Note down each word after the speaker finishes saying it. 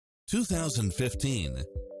2015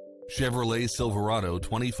 Chevrolet Silverado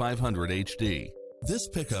 2500HD. This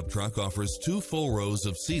pickup truck offers 2 full rows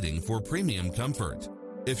of seating for premium comfort.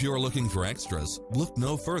 If you're looking for extras, look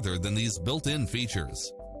no further than these built-in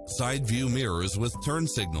features. Side view mirrors with turn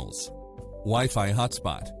signals, Wi-Fi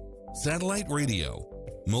hotspot, satellite radio,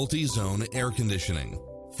 multi-zone air conditioning,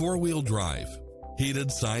 4-wheel drive, heated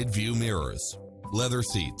side view mirrors, leather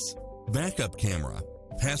seats, backup camera,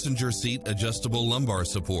 passenger seat adjustable lumbar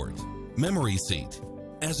support, memory seat.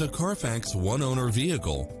 As a Carfax one-owner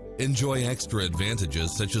vehicle, enjoy extra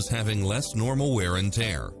advantages such as having less normal wear and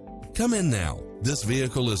tear. Come in now. This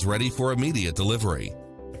vehicle is ready for immediate delivery.